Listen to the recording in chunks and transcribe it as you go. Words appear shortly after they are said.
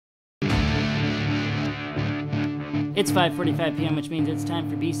It's 5:45 p.m., which means it's time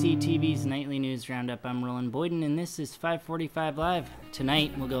for BCTV's Nightly News Roundup. I'm Roland Boyden, and this is 5:45 Live.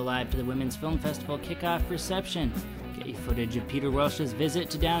 Tonight, we'll go live to the Women's Film Festival kickoff reception, get you footage of Peter Welch's visit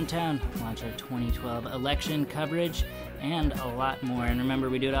to downtown, launch our 2012 election coverage, and a lot more. And remember,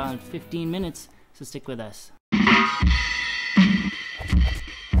 we do it all in 15 minutes, so stick with us.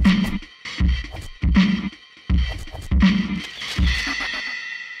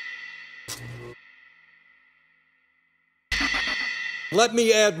 Let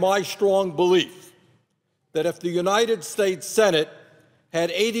me add my strong belief that if the United States Senate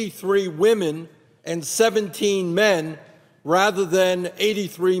had 83 women and 17 men rather than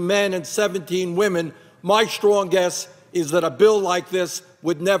 83 men and 17 women, my strong guess is that a bill like this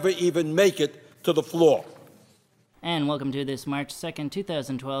would never even make it to the floor. And welcome to this March 2nd,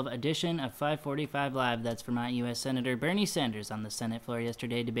 2012 edition of 545 Live. That's Vermont U.S. Senator Bernie Sanders on the Senate floor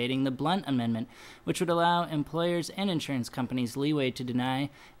yesterday debating the Blunt Amendment, which would allow employers and insurance companies leeway to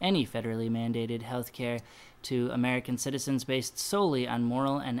deny any federally mandated health care to American citizens based solely on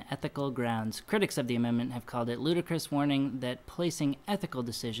moral and ethical grounds. Critics of the amendment have called it ludicrous, warning that placing ethical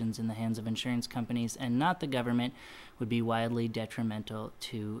decisions in the hands of insurance companies and not the government would be wildly detrimental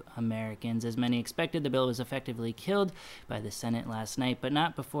to Americans. As many expected, the bill was effectively killed by the Senate last night, but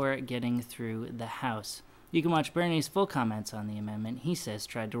not before getting through the House. You can watch Bernie's full comments on the amendment. He says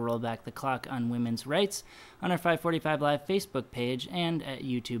tried to roll back the clock on women's rights on our 545 Live Facebook page and at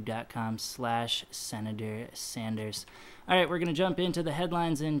youtube.com/Senator Sanders. All right, we're going to jump into the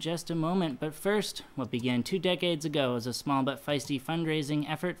headlines in just a moment, but first, what began 2 decades ago as a small but feisty fundraising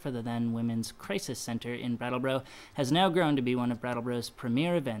effort for the then Women's Crisis Center in Brattleboro has now grown to be one of Brattleboro's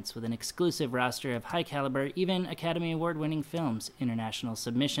premier events with an exclusive roster of high-caliber, even Academy Award-winning films, international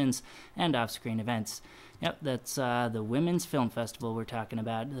submissions, and off-screen events. Yep, that's the Women's Film Festival we're talking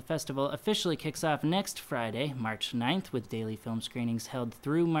about. The festival officially kicks off next Friday, March 9th, with daily film screenings held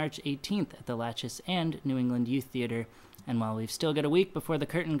through March 18th at the Latches and New England Youth Theater. And while we've still got a week before the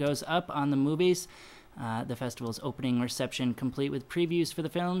curtain goes up on the movies, the festival's opening reception, complete with previews for the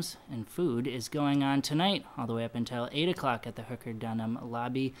films and food, is going on tonight, all the way up until 8 o'clock at the Hooker Dunham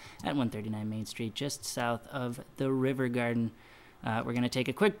lobby at 139 Main Street, just south of the Rivergarden. We're going to take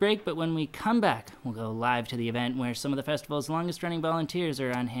a quick break, but when we come back, we'll go live to the event where some of the festival's longest-running volunteers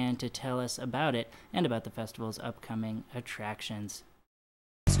are on hand to tell us about it and about the festival's upcoming attractions.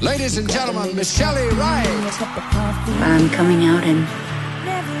 Ladies and gentlemen, Miss Shelley Wright. I'm coming out in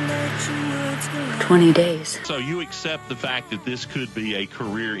 20 days. So you accept the fact that this could be a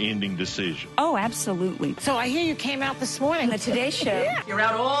career-ending decision? Oh, absolutely. So I hear you came out this morning. The Today Show. Yeah. You're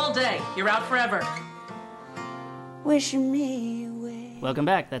out all day. You're out forever. Wishing me away. Welcome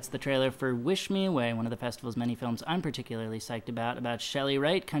back. That's the trailer for Wish Me Away, one of the festival's many films I'm particularly psyched about Shelley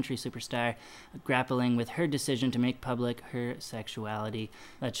Wright, country superstar, grappling with her decision to make public her sexuality.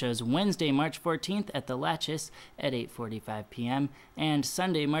 That show's Wednesday, March 14th at the Latches at 8:45 p.m. and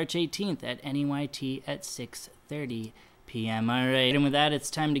Sunday, March 18th at NEYT at 6:30 p.m. All right, and with that,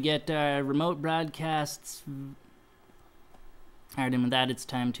 it's time to get remote broadcasts. All right, and with that, it's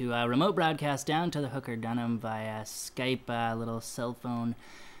time to remote broadcast down to the Hooker Dunham via Skype, little cell phone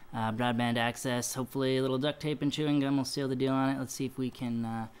broadband access. Hopefully a little duct tape and chewing gum will seal the deal on it. Let's see if we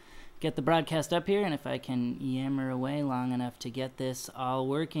can get the broadcast up here and if I can yammer away long enough to get this all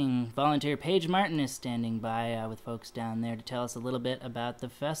working. Volunteer Paige Martin is standing by with folks down there to tell us a little bit about the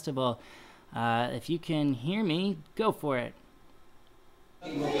festival. If you can hear me, go for it.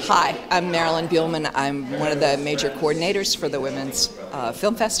 Hi, I'm Marilyn Buhlman. I'm one of the major coordinators for the Women's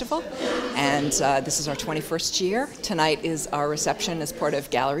Film Festival, and this is our 21st year. Tonight is our reception as part of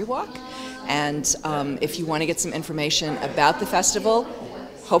Gallery Walk, and if you want to get some information about the festival,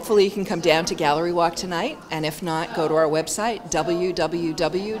 hopefully you can come down to Gallery Walk tonight, and if not, go to our website,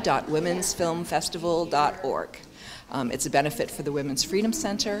 www.womensfilmfestival.org. It's a benefit for the Women's Freedom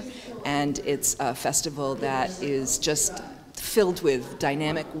Center, and it's a festival that is just filled with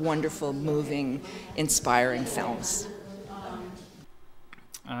dynamic, wonderful, moving, inspiring films.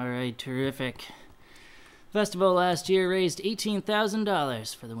 All right, terrific. Festival last year raised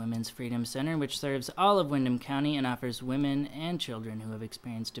 $18,000 for the Women's Freedom Center, which serves all of Windham County and offers women and children who have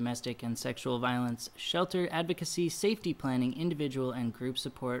experienced domestic and sexual violence, shelter, advocacy, safety planning, individual and group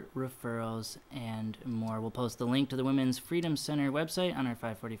support, referrals, and more. We'll post the link to the Women's Freedom Center website on our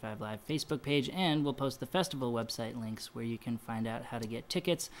 545 Live Facebook page, and we'll post the festival website links where you can find out how to get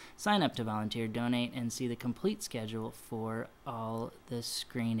tickets, sign up to volunteer, donate, and see the complete schedule for all the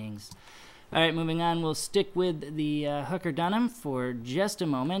screenings. All right, moving on, we'll stick with the Hooker Dunham for just a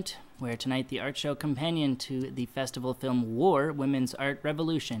moment, where tonight the art show companion to the festival film War, Women's Art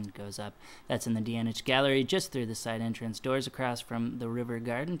Revolution, goes up. That's in the D&H Gallery, just through the side entrance doors across from the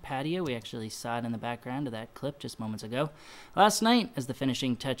Rivergarden patio. We actually saw it in the background of that clip just moments ago. Last night, as the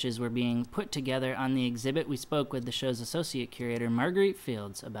finishing touches were being put together on the exhibit, we spoke with the show's associate curator, Marguerite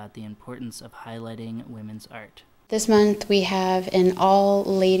Fields, about the importance of highlighting women's art. This month we have an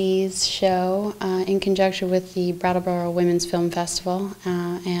all-ladies show in conjunction with the Brattleboro Women's Film Festival,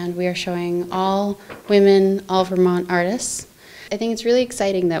 and we are showing all women, all Vermont artists. I think it's really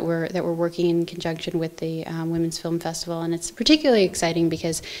exciting that we're working in conjunction with the Women's Film Festival, and it's particularly exciting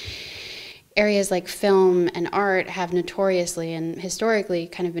because areas like film and art have notoriously and historically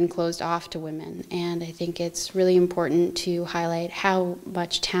kind of been closed off to women, and I think it's really important to highlight how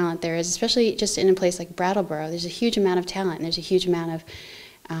much talent there is, especially just in a place like Brattleboro. There's a huge amount of talent, and there's a huge amount of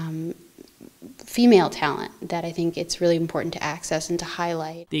female talent that I think it's really important to access and to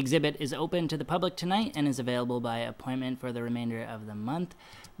highlight. The exhibit is open to the public tonight and is available by appointment for the remainder of the month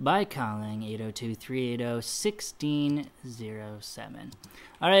by calling 802-380-1607.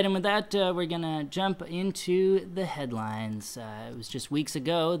 All right, and with that, we're going to jump into the headlines. It was just weeks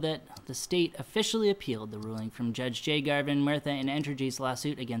ago that the state officially appealed the ruling from Judge J. Garvin Murtha in Entergy's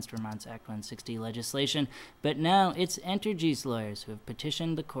lawsuit against Vermont's Act 160 legislation, but now it's Entergy's lawyers who have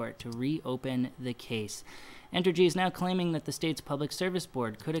petitioned the court to reopen the case. Entergy is now claiming that the state's Public Service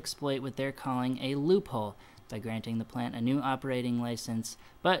Board could exploit what they're calling a loophole by granting the plant a new operating license,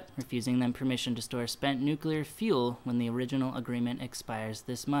 but refusing them permission to store spent nuclear fuel when the original agreement expires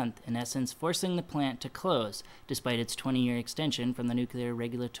this month, in essence forcing the plant to close, despite its 20-year extension from the Nuclear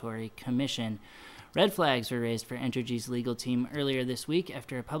Regulatory Commission. Red flags were raised for Entergy's legal team earlier this week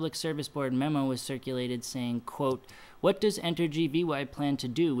after a Public Service Board memo was circulated saying, quote, "What does Entergy VY plan to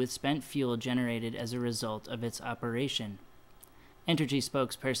do with spent fuel generated as a result of its operation?" Entergy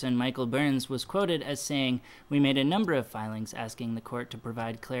spokesperson Michael Burns was quoted as saying, "We made a number of filings asking the court to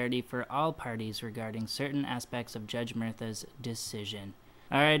provide clarity for all parties regarding certain aspects of Judge Murtha's decision."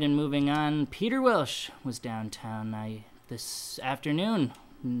 All right, and moving on, Peter Welch was downtown this afternoon,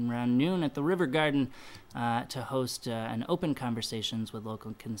 around noon, at the Rivergarden to host an open conversations with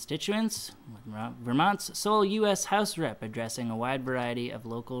local constituents, with Vermont's sole U.S. House rep addressing a wide variety of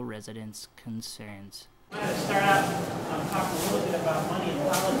local residents' concerns. I'm going to start out talking a little bit about money and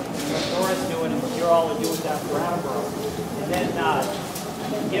politics, what Dora's doing and what you're all doing down in Brattleboro, and then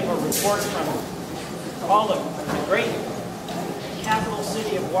give a report from all the great capital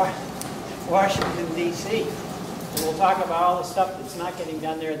city of Washington, D.C. And we'll talk about all the stuff that's not getting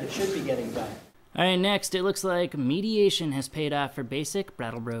done there that should be getting done. All right, next, it looks like mediation has paid off for Basic.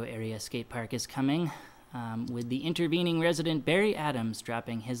 Brattleboro Area Skate Park is coming. With the intervening resident Barry Adams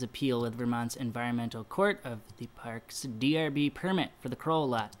dropping his appeal with Vermont's Environmental Court of the park's DRB permit for the Kroll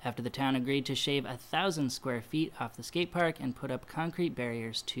lot after the town agreed to shave 1,000 square feet off the skate park and put up concrete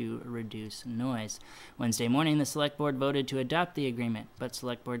barriers to reduce noise. Wednesday morning, the Select Board voted to adopt the agreement, but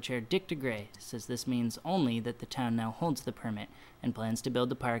Select Board Chair Dick DeGray says this means only that the town now holds the permit, and plans to build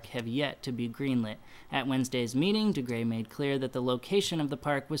the park have yet to be greenlit. At Wednesday's meeting, DeGray made clear that the location of the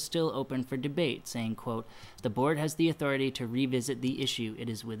park was still open for debate, saying, quote, "The board has the authority to revisit the issue. It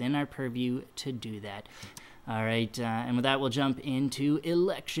is within our purview to do that." All right, and with that, we'll jump into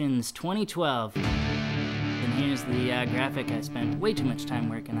elections 2012. And here's the graphic I spent way too much time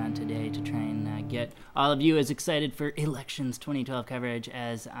working on today to try and get all of you as excited for elections 2012 coverage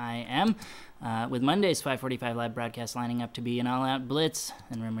as I am. With Monday's 5:45 live broadcast lining up to be an all-out blitz,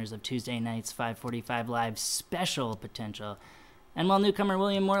 and rumors of Tuesday night's 5:45 live special potential. And while newcomer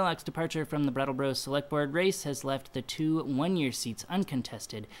William Morlock's departure from the Brattleboro Select Board race has left the 2 one-year seats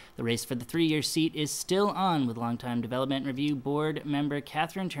uncontested, the race for the 3-year seat is still on, with longtime Development Review Board member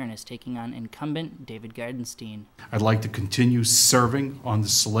Catherine Turnus taking on incumbent David Gardenstein. I'd like to continue serving on the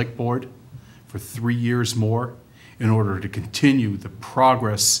Select Board for 3 years more in order to continue the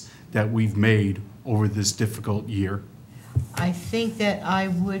progress that we've made over this difficult year. I think that I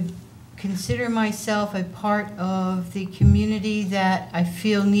would consider myself a part of the community that I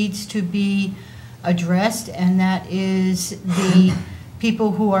feel needs to be addressed, and that is the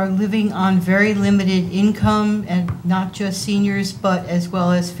people who are living on very limited income, and not just seniors, but as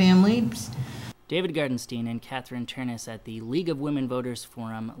well as families. David Gardenstein and Catherine Turnus at the League of Women Voters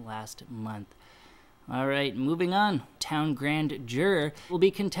Forum last month. All right, moving on. Town Grand Juror will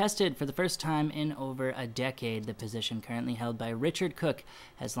be contested for the first time in over a decade. The position currently held by Richard Cook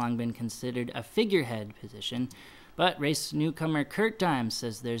has long been considered a figurehead position, but race newcomer Kurt Dimes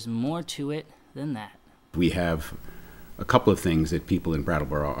says there's more to it than that. We have a couple of things that people in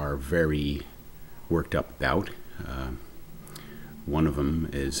Brattleboro are very worked up about. One of them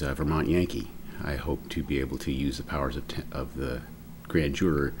is Vermont Yankee. I hope to be able to use the powers of the Grand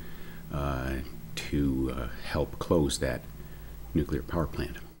Juror to help close that nuclear power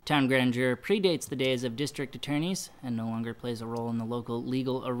plant. Town Grand Juror predates the days of district attorneys and no longer plays a role in the local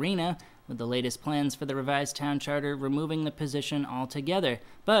legal arena, with the latest plans for the revised town charter removing the position altogether.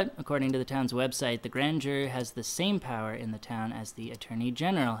 But, according to the town's website, the Grand Juror has the same power in the town as the Attorney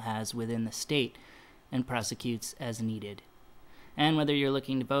General has within the state, and prosecutes as needed. And whether you're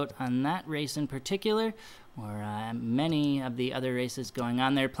looking to vote on that race in particular, or many of the other races going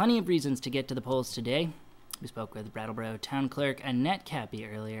on, there are plenty of reasons to get to the polls today. We spoke with Brattleboro Town Clerk Annette Cappy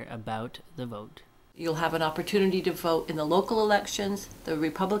earlier about the vote. You'll have an opportunity to vote in the local elections, the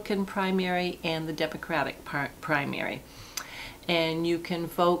Republican primary, and the Democratic primary. And you can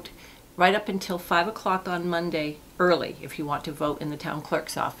vote right up until 5 o'clock on Monday early if you want to vote in the town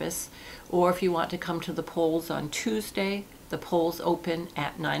clerk's office, or if you want to come to the polls on Tuesday. The polls open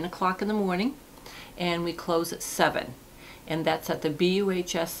at 9 o'clock in the morning, and we close at 7. And that's at the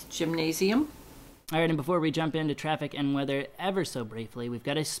BUHS Gymnasium. All right, and before we jump into traffic and weather ever so briefly, we've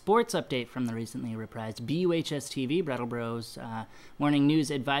got a sports update from the recently reprised BUHS TV, Brattleboro's morning news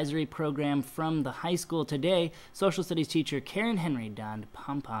advisory program from the high school. Today, social studies teacher Karen Henry donned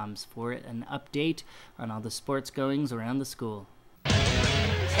pom-poms for an update on all the sports goings around the school.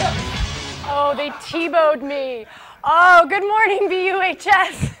 Oh, they T-bowed me. Oh, good morning,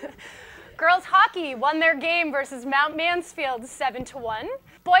 BUHS. Girls hockey won their game versus Mount Mansfield 7-1.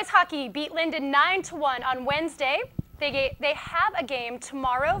 Boys hockey beat Linden 9-1 on Wednesday. They have a game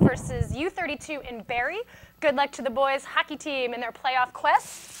tomorrow versus U32 in Barrie. Good luck to the boys hockey team in their playoff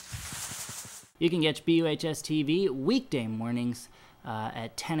quest. You can catch BUHS TV weekday mornings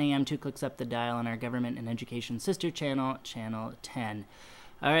at 10 a.m. 2 clicks up the dial on our Government and Education sister channel, Channel 10.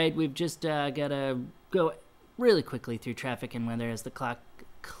 All right, we've just got to go really quickly through traffic and weather as the clock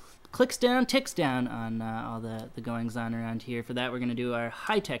ticks down on all the goings-on around here. For that, we're going to do our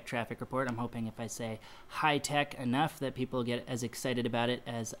high-tech traffic report. I'm hoping if I say high-tech enough that people get as excited about it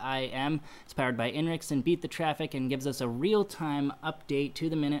as I am. It's powered by INRIX and Beat the Traffic and gives us a real-time update to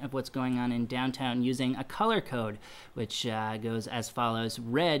the minute of what's going on in downtown using a color code, which goes as follows.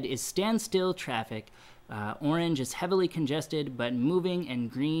 Red is standstill traffic. Orange is heavily congested but moving,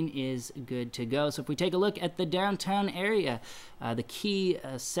 and green is good to go. So if we take a look at the downtown area, the key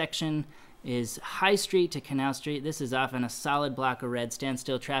section is High Street to Canal Street. This is often a solid block of red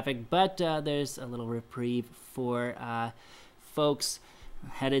standstill traffic, but there's a little reprieve for folks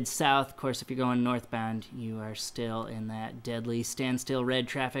headed south. Of course, if you're going northbound, you are still in that deadly standstill red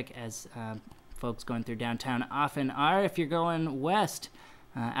traffic, as folks going through downtown often are. If you're going west,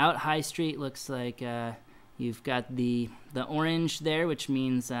 out High Street, looks like you've got the orange there, which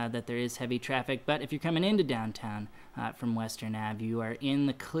means that there is heavy traffic. But if you're coming into downtown from Western Ave, you are in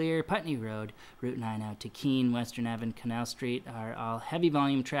the clear. Putney Road, Route 9 out to Keene, Western Ave and Canal Street are all heavy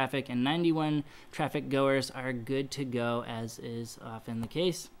volume traffic, and 91 traffic goers are good to go, as is often the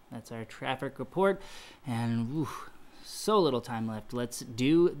case. That's our traffic report, and so little time left. Let's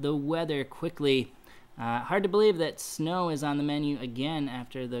do the weather quickly. Hard to believe that snow is on the menu again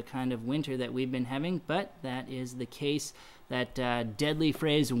after the kind of winter that we've been having, but that is the case. That deadly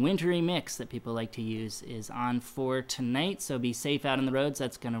phrase, wintry mix, that people like to use is on for tonight, so be safe out on the roads.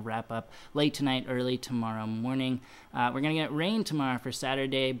 That's going to wrap up late tonight, early tomorrow morning. We're going to get rain tomorrow for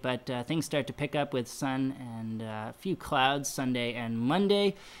Saturday, but things start to pick up with sun and a few clouds Sunday and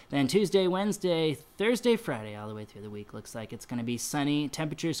Monday. Then Tuesday, Wednesday, Thursday, Friday, all the way through the week. Looks like it's going to be sunny.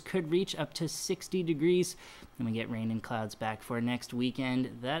 Temperatures could reach up to 60 degrees. Then we get rain and clouds back for next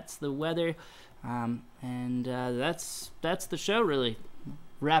weekend. That's the weather. That's the show, really.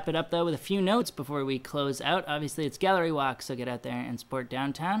 Wrap it up, though, with a few notes before we close out. Obviously, it's Gallery Walk, so get out there and support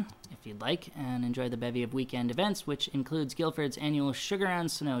downtown if you'd like, and enjoy the bevy of weekend events, which includes Guilford's annual Sugar on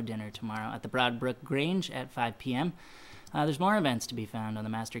Snow dinner tomorrow at the Broadbrook Grange at 5 p.m. There's more events to be found on the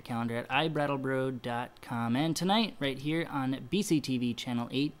master calendar at ibrattleboro.com. And tonight, right here on BCTV Channel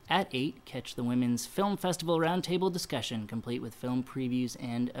 8 at 8, catch the Women's Film Festival Roundtable discussion, complete with film previews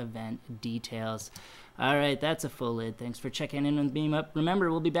and event details. All right, that's a full lid. Thanks for checking in with Beam Up.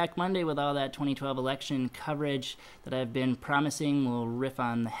 Remember, we'll be back Monday with all that 2012 election coverage that I've been promising. We'll riff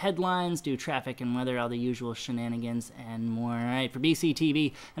on the headlines, do traffic and weather, all the usual shenanigans, and more. All right, for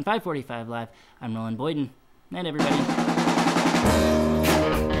BCTV and 545 Live, I'm Roland Boyden. Night, everybody.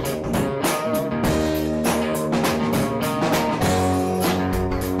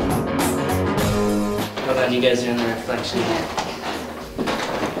 Hold on, you guys are in the reflection.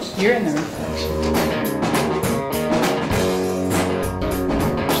 You're in the reflection.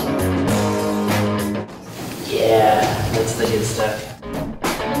 I get stuck.